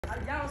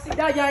Y'all see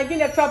that? Y'all ain't getting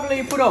that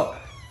trampoline put up.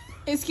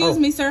 Excuse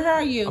me, sir. How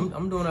are you?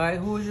 I'm doing all right.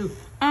 Who is you?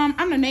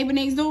 I'm the neighbor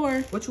next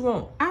door. What you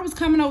want? I was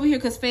coming over here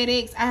because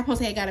FedEx, I supposed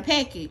to have got a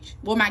package.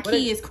 Well, my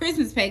kids'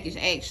 Christmas package,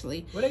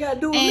 actually. What they got to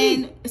do with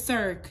me?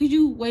 Sir, could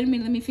you wait a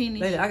minute? Let me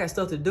finish. Lady, I got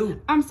stuff to do.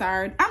 I'm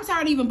sorry. I'm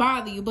sorry to even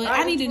bother you, but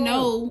I need to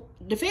know.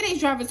 The FedEx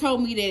driver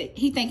told me that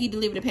he think he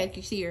delivered a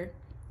package here.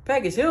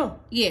 Package him?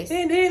 Yes. He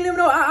ain't living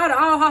out of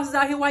all houses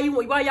out here.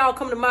 Why y'all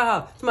coming to my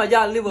house? Somebody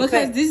y'all live with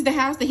because this is the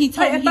house that he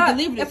told me he delivered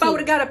it to. If I would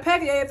have got a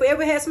package, if I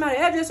ever had somebody's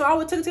address, so I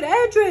would have took it to the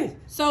address.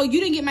 So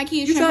you didn't get my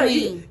kids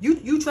trampoline?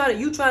 You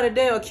trying to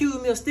damn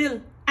accuse me of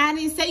stealing? I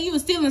didn't say you were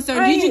stealing,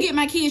 sir. Did you get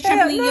my kids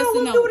trampoline? Yes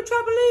or no? What do with the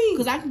trampoline?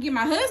 Because I can get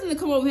my husband to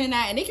come over here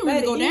now, and they can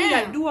really go down. You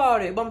got to do all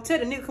that. But I'm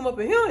telling the nigga come up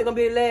in here, it's going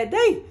to be the last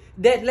day.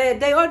 That last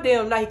day or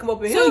damn night he come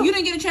up in here. So you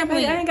didn't get a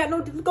trampoline? I ain't got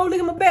no, go look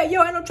at my back.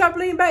 Yo, ain't no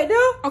trampoline back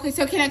there. Okay,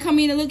 so can I come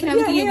in and look? Can I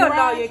look in your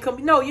garage?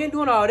 No, you ain't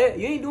doing all that.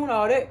 You ain't doing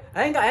all that.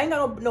 I ain't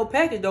got no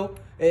package though.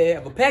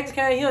 If a package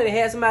came here, they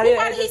had somebody else.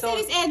 Why did he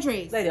say his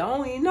address? Lady, I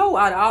don't even know.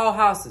 Out of all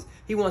houses,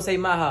 he want to say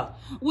my house.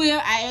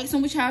 Well, I asked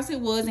him which house it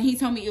was, and he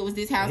told me it was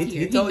this house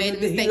here. He made a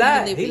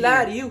mistake. He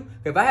lied to you.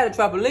 If I had a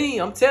trampoline,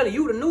 I'm telling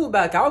you, the knew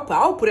about it.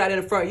 I'll put it out in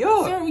the front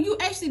yard. Sir, you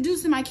actually do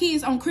to my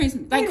kids on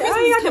Christmas. Like, lady,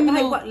 Christmas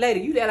coming up.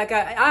 Lady, you act like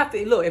I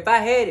feel. Look, if I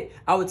had it,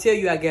 I would tell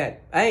you I got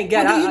it. I ain't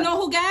got it. Do you know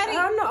who got it?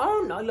 I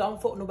don't know. Look, I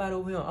don't fuck nobody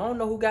over here. I don't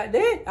know who got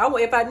that.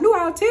 If I knew,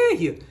 I'll tell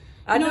you.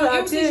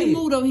 Ever since you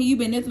moved over here, you've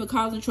been nothing but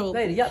causing trouble.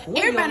 Lady,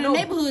 everybody in the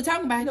neighborhood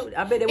talking about you.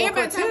 I bet they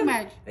everybody talking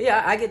about you.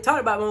 Yeah, I get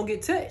talked about when I don't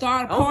get touched.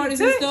 Start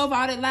parties and stuff,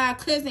 all that live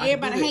cussing,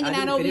 everybody hanging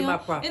out over here.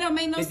 It don't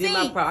make no sense. It's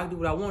my problem. I can do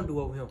what I want to do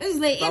over here. Just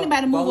let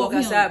anybody move over here. I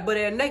walk outside butt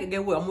ass naked,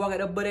 get what? I'm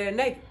walking out butt ass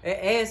naked,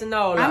 ass and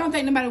all that. I don't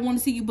think nobody want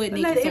to see you butt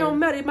naked, Lady, it don't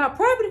matter. It's my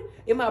property.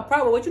 It's my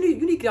property. What you need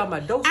to get out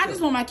my doorstep. I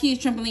just want my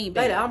kids trampoline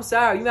back. Lady, I'm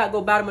sorry. You got to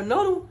go buy them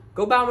another one.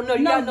 Go buy them another.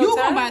 No, you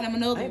gonna buy them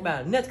another one. I ain't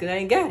buying nothing because I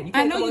ain't got it.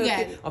 I know you got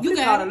it. I'm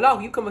finna call the law.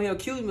 You come in here and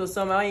accuse me of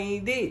something I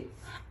ain't did.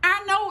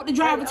 I know what the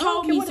driver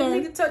told me,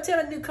 sir. Tell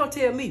that nigga come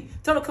tell me.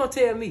 Tell him come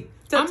tell me.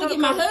 I'm going to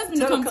get my husband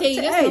to come tell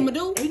you. That's what I'm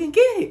going to do. He can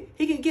get it.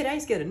 He can get it. I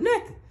ain't scared of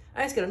nothing.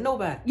 I ain't scared of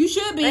nobody. You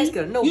should be. I ain't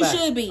scared of nobody. You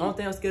should be. I don't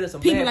think I'm scared of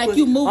some people bad like pussy.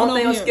 you moving over here.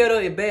 Only thing I'm scared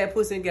of is bad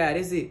pussy and guy.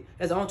 That's it.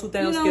 That's the only two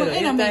things I'm scared of.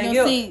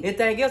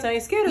 Anything else I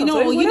ain't scared of.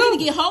 You need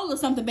to get hold of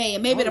something bad.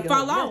 Maybe it'll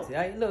fall off.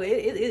 Look,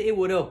 it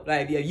would up.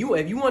 Like if you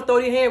want to throw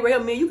your hand right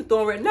here, man, you can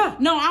throw it right now.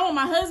 No, I want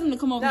my husband to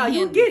come over here. Nah,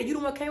 you get it. You the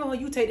one came over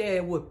here. You take the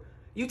ass whoop.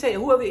 You take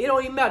whoever. It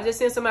don't even matter. Just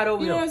send somebody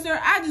over here. You know what, sir?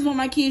 I just want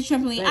my kids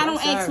trampoline. I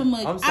don't ask for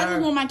much. I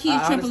just want my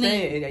kids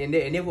trampoline.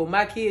 And if with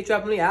my kids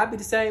trampoline, I'll be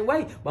the same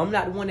way. But I'm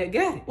not the one that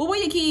got it. Well,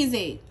 where your kids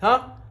at?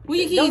 Huh? Where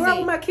your kids don't worry at?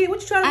 with my kid.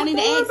 What you trying to do?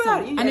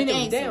 I need to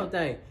ask damn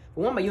thing.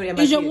 But one,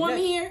 is your woman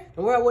here?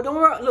 Don't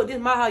worry. Look, this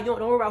is my house. Don't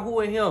worry about who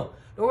in here.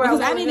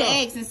 Because I need to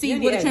ask and see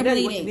where the trampoline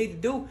is. What you need to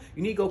do,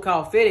 you need to go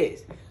call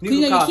FedEx.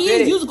 Because your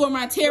kids usually go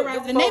around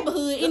terrorizing the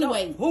neighborhood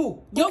anyway.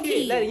 Who? Your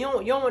kids. Lady, you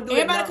don't want to do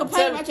everybody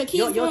complain about your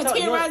kids going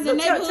terrorizing the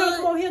neighborhood. Tell them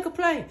come over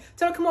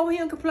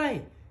here and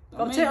complain.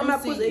 I'm telling you, my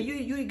pussy,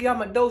 you get on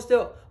my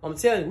doorstep. I'm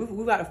telling you,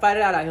 we got to fight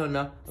it out here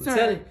now. I'm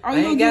telling you. Are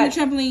you going to give me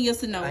a trampoline,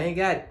 yes or no? I ain't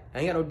got it. I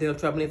ain't got no damn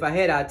trampoline. If I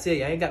had it, I'd tell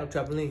you. I ain't got no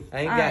trampoline.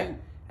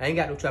 I ain't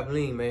got no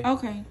trampoline, man.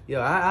 Okay. Yeah,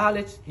 I'll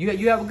let you.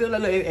 You have a good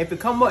look. If it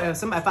come up,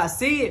 if I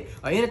see it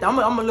or anything, I'm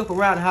gonna look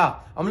around the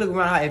house.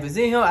 If it's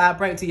in here, I'll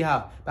bring it to your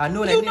house. But I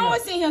know that. You know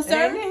it's in here,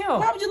 sir.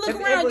 Why would you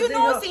look around? You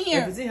know it's in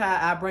here. If it's in here,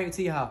 I'll bring it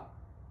to your house.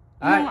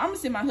 I'm gonna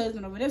send my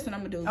husband over. That's what I'm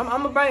gonna do. I'm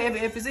gonna bring.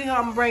 If it's in here,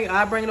 I'll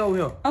bring it over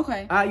here.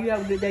 Okay. You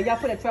have a good day. Y'all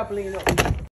put that trampoline up.